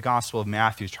the Gospel of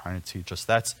Matthew trying to teach us?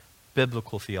 That's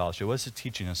biblical theology. What is it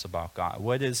teaching us about God?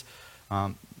 What is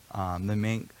the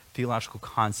main theological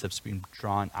concepts being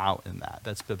drawn out in that?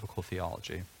 That's biblical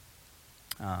theology.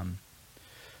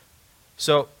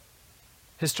 So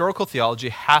historical theology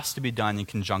has to be done in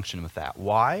conjunction with that.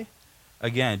 Why?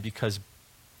 Again, because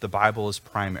the Bible is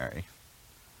primary.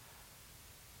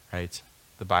 Right?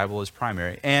 The Bible is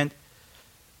primary. And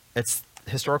it's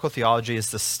historical theology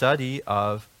is the study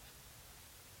of,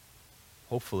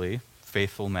 hopefully,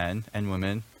 faithful men and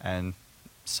women, and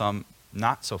some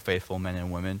not so faithful men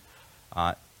and women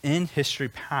in history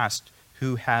past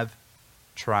who have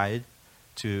tried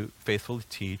to faithfully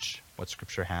teach what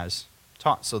Scripture has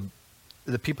taught. So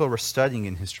the people who were studying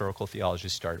in historical theology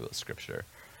started with Scripture,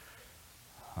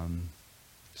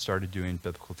 started doing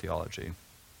biblical theology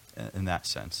in that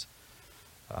sense.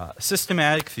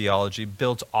 Systematic theology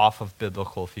builds off of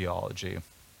biblical theology.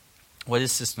 What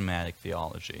is systematic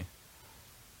theology?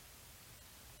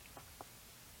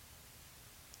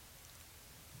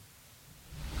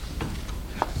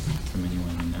 From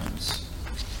anyone who knows.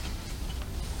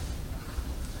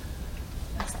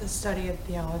 That's the study of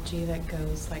theology that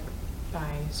goes like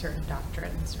by certain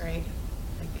doctrines, right?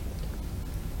 Like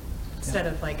instead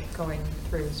of like going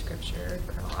through Scripture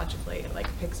chronologically, it like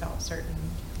picks out certain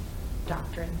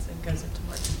doctrines and goes into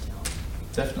more detail.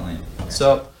 Definitely.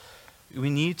 So we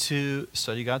need to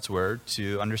study God's Word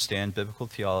to understand biblical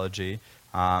theology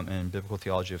and biblical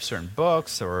theology of certain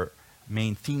books or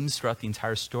main themes throughout the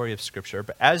entire story of Scripture.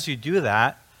 But as you do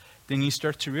that, then you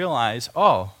start to realize,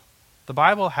 oh, the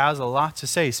Bible has a lot to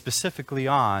say specifically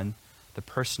on the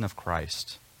person of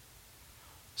Christ.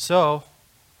 So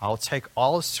I'll take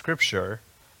all of Scripture,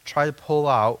 try to pull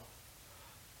out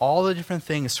all the different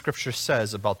things Scripture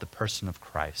says about the person of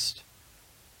Christ.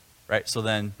 Right? So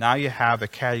then now you have a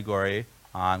category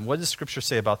on what does Scripture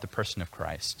say about the person of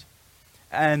Christ.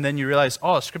 And then you realize,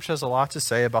 oh, Scripture has a lot to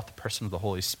say about the person of the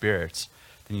Holy Spirit.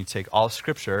 Then you take all of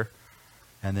Scripture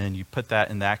and then you put that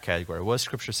in that category. What does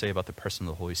Scripture say about the person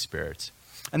of the Holy Spirit?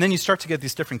 And then you start to get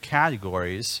these different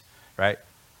categories, right?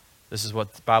 This is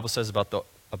what the Bible says about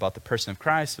the person of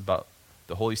Christ, about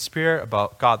the Holy Spirit,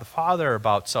 about God the Father,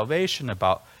 about salvation,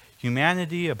 about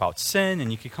humanity, about sin,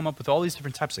 and you can come up with all these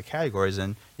different types of categories,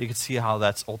 and you can see how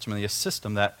that's ultimately a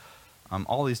system that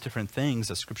all these different things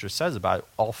that Scripture says about it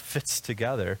all fits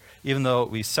together, even though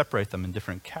we separate them in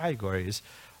different categories.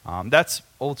 That's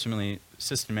ultimately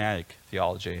systematic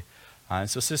theology.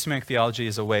 So systematic theology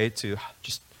is a way to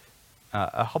just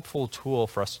a helpful tool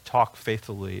for us to talk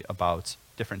faithfully about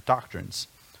different doctrines.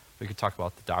 We could talk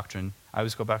about the doctrine. I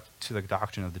always go back to the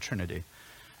doctrine of the Trinity,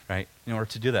 right? In order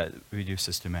to do that, we do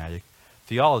systematic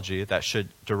theology that should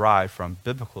derive from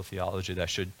biblical theology, that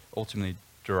should ultimately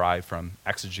derive from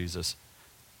exegesis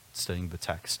studying the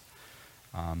text.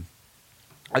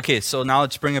 Okay, so now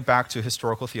let's bring it back to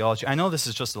historical theology. I know this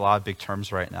is just a lot of big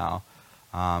terms right now,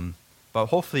 but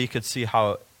hopefully you could see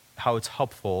how it's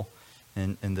helpful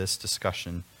in this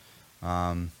discussion.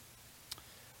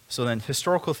 So then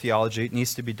historical theology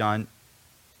needs to be done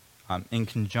in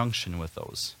conjunction with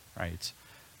those, right?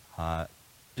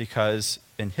 Because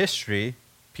in history,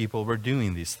 people were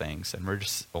doing these things, and we're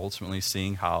just ultimately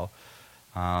seeing how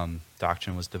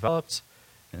doctrine was developed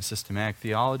in systematic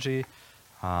theology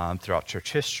throughout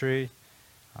church history.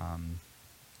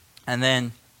 And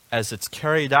then as it's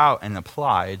carried out and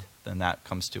applied, then that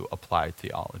comes to applied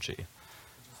theology.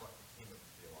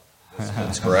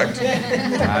 That's correct.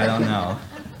 I don't know.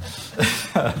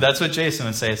 That's what Jason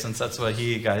would say, since that's what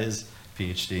he got his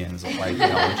PhD in, is applied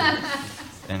theology.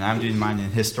 And I'm doing mine in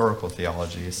historical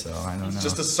theology, so I don't know.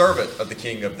 Just a servant of the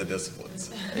king of the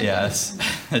disciplines. Yes,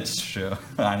 it's true.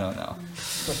 I don't know.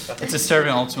 It's a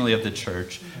servant ultimately of the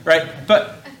church. Right,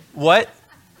 but what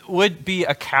would be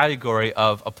a category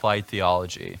of applied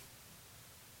theology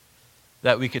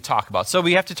that we could talk about? So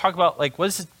we have to talk about, like, what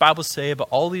does the Bible say about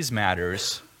all these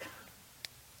matters?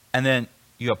 And then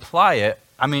you apply it.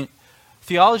 I mean,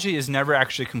 theology is never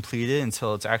actually completed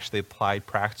until it's actually applied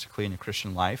practically in a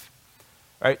Christian life.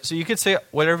 Right? So you could say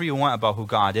whatever you want about who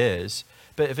God is,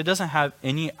 but if it doesn't have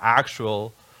any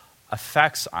actual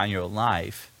effects on your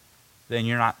life, then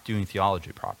you're not doing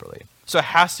theology properly. So it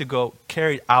has to go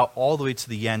carried out all the way to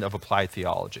the end of applied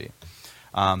theology.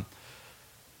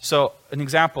 So an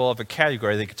example of a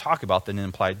category they could talk about then in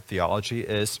applied theology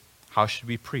is, how should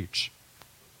we preach?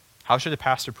 How should a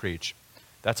pastor preach?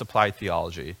 That's applied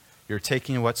theology. You're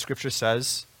taking what Scripture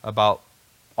says about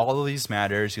all of these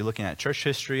matters. You're looking at church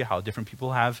history, how different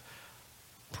people have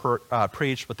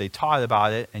preached, what they taught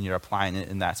about it, and you're applying it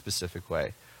in that specific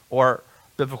way. Or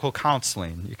biblical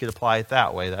counseling. You could apply it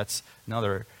that way. That's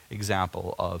another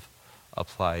example of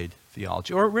applied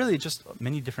theology. Or really just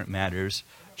many different matters.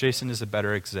 Jason is a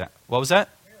better example. What was that?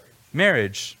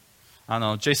 Marriage. I don't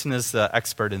know. Jason is the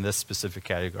expert in this specific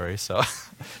category, so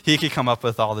he could come up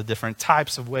with all the different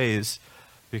types of ways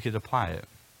we could apply it.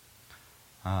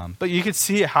 But you can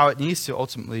see how it needs to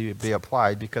ultimately be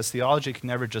applied, because theology can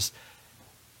never just,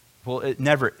 well, it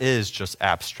never is just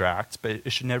abstract, but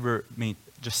it should never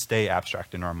just stay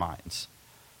abstract in our minds.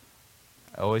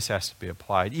 It always has to be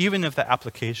applied, even if the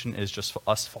application is just for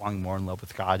us falling more in love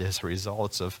with God as a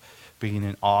result of being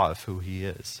in awe of who He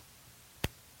is.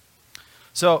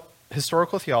 So,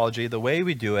 historical theology, the way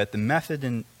we do it, the method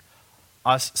in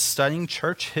us studying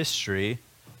church history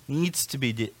needs to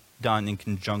be done in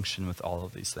conjunction with all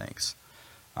of these things.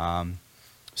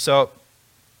 So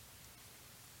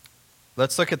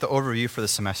let's look at the overview for the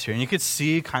semester. And you could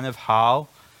see kind of how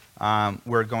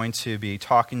we're going to be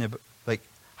talking about, like,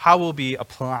 how we'll be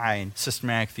applying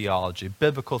systematic theology,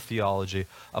 biblical theology,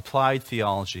 applied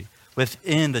theology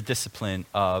within the discipline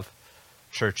of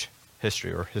church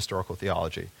history or historical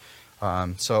theology.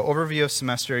 So overview of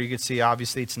semester, you can see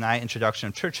obviously tonight, introduction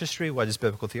of church history, what is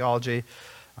biblical theology.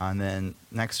 And then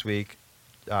next week,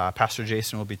 Pastor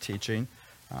Jason will be teaching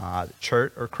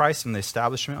church or Christ and the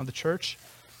establishment of the church.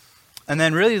 And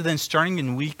then really then starting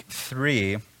in week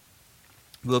 3,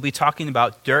 we'll be talking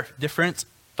about different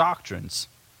doctrines,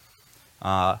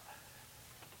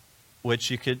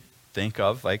 which you could think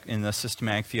of like in the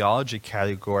systematic theology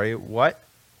category. What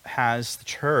has the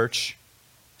church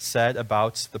said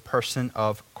about the person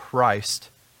of Christ,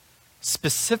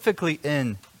 specifically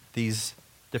in these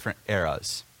different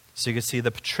eras? So you can see the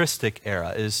patristic era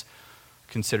is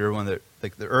considered one of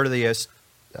the earliest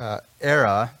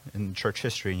era in church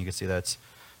history, and you can see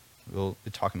we'll be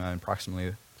talking about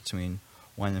approximately between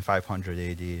 1 and 500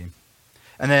 AD.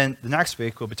 And then the next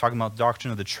week we'll be talking about the doctrine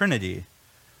of the Trinity,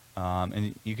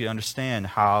 and you can understand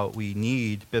how we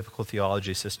need biblical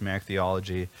theology, systematic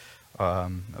theology.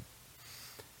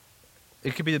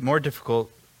 It could be more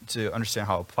difficult to understand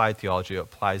how applied theology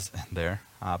applies in there,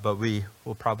 but we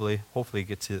will hopefully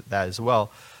get to that as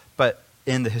well. But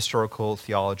in the historical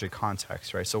theology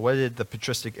context, right? So what did the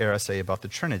patristic era say about the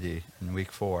Trinity in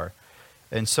week 4?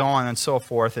 And so on and so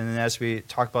forth. And then as we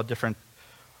talk about different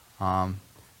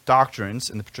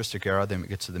doctrines in the patristic era, then we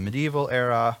get to the medieval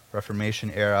era, Reformation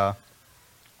era,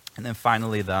 and then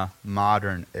finally the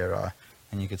modern era.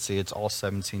 And you can see it's all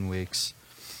 17 weeks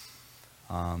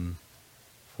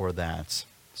for that.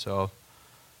 So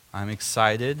I'm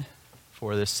excited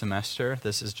for this semester.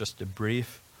 This is just a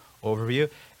brief overview.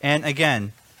 And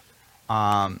again,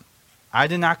 I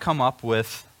did not come up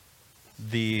with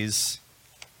these.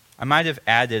 I might have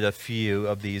added a few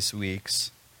of these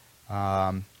weeks,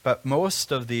 but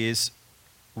most of these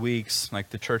weeks, like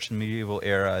the church in the medieval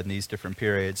era and these different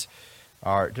periods,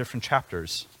 are different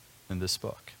chapters in this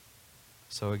book.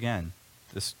 So again,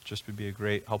 this just would be a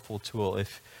great, helpful tool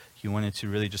if you wanted to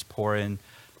really just pour in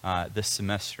this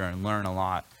semester and learn a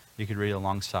lot. You could read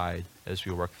alongside as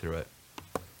we work through it.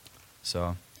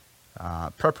 So,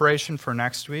 preparation for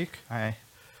next week, I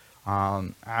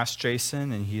asked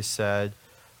Jason, and he said,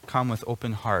 come with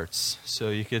open hearts. So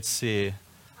you could see,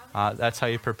 that's how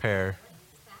you prepare.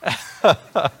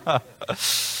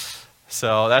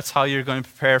 So that's how you're going to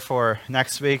prepare for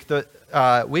next week. The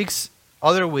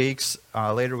later weeks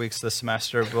this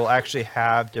semester, we'll actually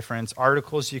have different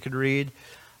articles you could read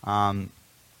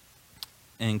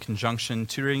in conjunction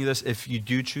to reading this, if you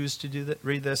do choose to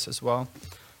read this as well,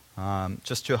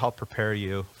 just to help prepare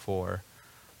you for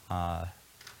the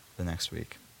next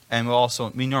week. And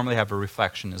we normally have a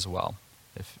reflection as well.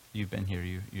 If you've been here,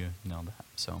 you know that.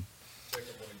 So.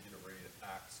 Jacob wanted you to read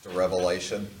Acts to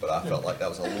Revelation, but I felt like that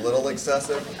was a little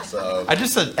excessive, so. I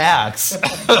just said Acts.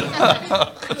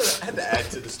 I had to add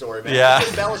to the story, man. Yeah.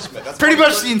 It's embellishment. That's Pretty part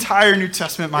much of the entire New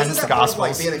Testament minus the Isn't that part of,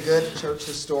 Gospels. like being a good church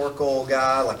historical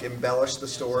guy, like embellish the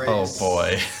stories? Oh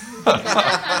boy.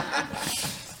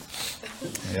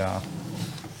 Yeah.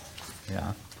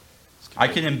 I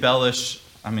can embellish.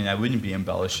 I mean, I wouldn't be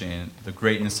embellishing the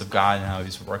greatness of God and how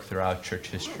He's worked throughout church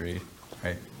history,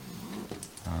 right?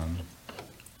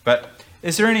 But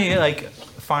is there any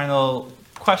final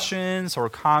questions or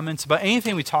comments about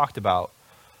anything we talked about?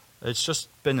 It's just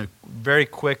been a very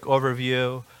quick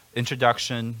overview,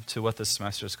 introduction to what this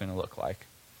semester is going to look like.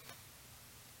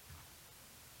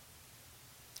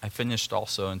 I finished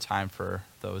also in time for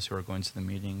those who are going to the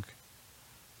meeting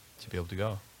to be able to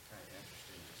go.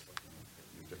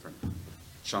 Different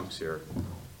chunks here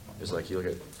is like you look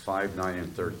at 5, 9,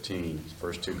 and 13.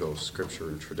 First two go scripture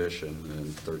and tradition, and then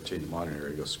 13, the modern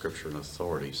era, goes scripture and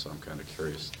authority. So I'm kind of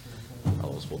curious how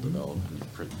those will develop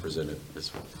and present it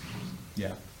this way.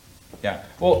 Yeah.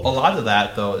 Well, a lot of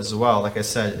that, though, as well, like I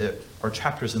said, are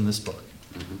chapters in this book.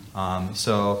 Like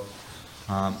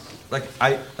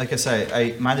I said,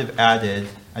 I might have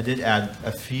I did add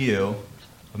a few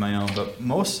of my own, but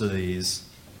most of these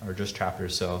are just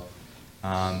chapters. So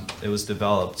it was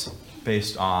developed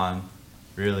based on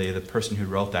really the person who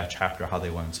wrote that chapter, how they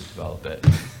wanted to develop it.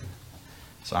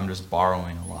 So I'm just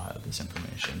borrowing a lot of this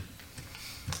information.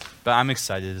 But I'm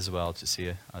excited as well to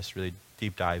see us really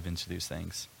deep dive into these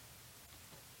things.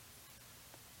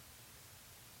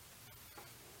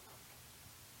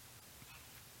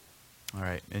 All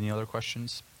right, any other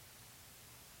questions?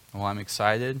 Well, I'm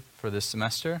excited for this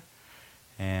semester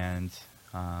and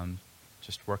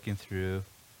just working through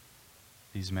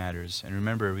these matters. And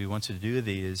remember, we want to do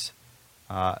these,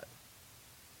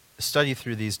 study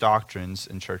through these doctrines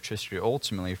in church history,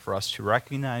 ultimately for us to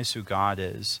recognize who God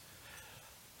is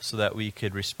so that we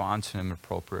could respond to Him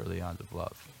appropriately out of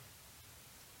love.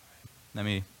 Let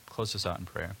me close this out in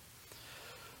prayer.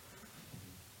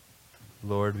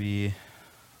 Lord, we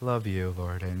love you,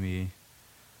 Lord, and we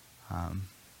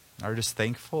are just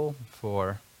thankful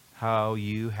for how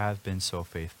you have been so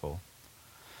faithful,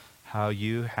 how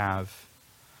you have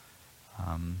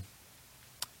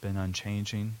been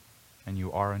unchanging, and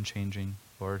you are unchanging,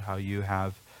 Lord, how you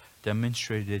have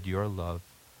demonstrated your love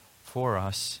for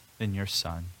us in your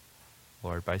Son,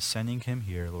 Lord, by sending him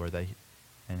here, Lord,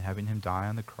 and having him die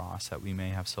on the cross that we may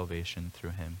have salvation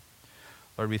through him.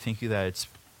 Lord, we thank you that it's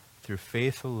through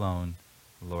faith alone,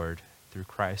 Lord, through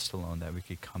Christ alone, that we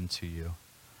could come to you.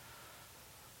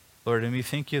 Lord, and we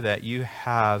thank you that you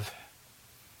have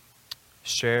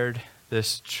shared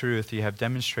this truth, you have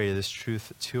demonstrated this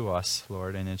truth to us,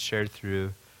 Lord, and it's shared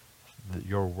through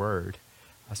your word,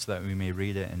 so that we may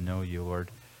read it and know you, Lord.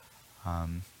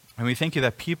 And we thank you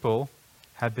that people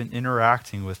have been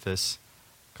interacting with this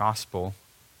gospel,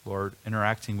 Lord,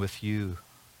 interacting with you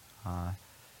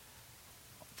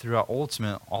throughout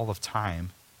all of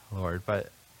time, Lord.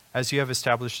 But as you have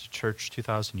established the church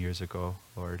 2,000 years ago,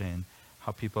 Lord, and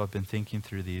how people have been thinking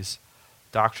through these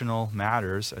doctrinal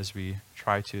matters as we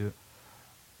try to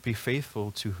be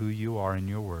faithful to who you are in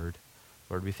your word,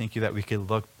 Lord, we thank you that we could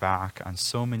look back on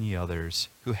so many others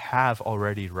who have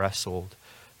already wrestled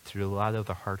through a lot of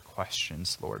the hard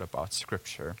questions, Lord, about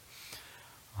Scripture,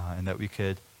 and that we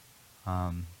could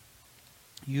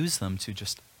use them to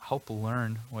just help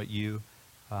learn what you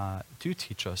do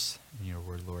teach us in your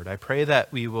word, Lord. I pray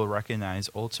that we will recognize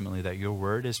ultimately that your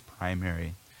word is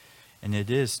primary, and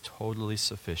it is totally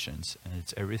sufficient, and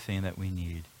it's everything that we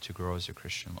need to grow as a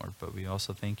Christian, Lord. But we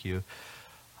also thank you,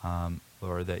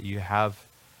 Lord, that you have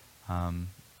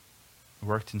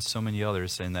worked in so many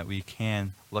others, and that we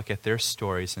can look at their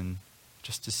stories and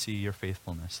just to see your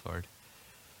faithfulness, Lord.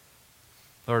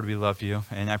 Lord, we love you,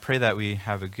 and I pray that we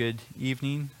have a good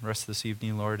evening, rest of this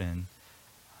evening, Lord, and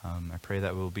I pray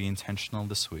that we'll be intentional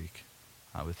this week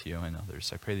with you and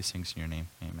others. I pray these things in your name.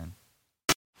 Amen.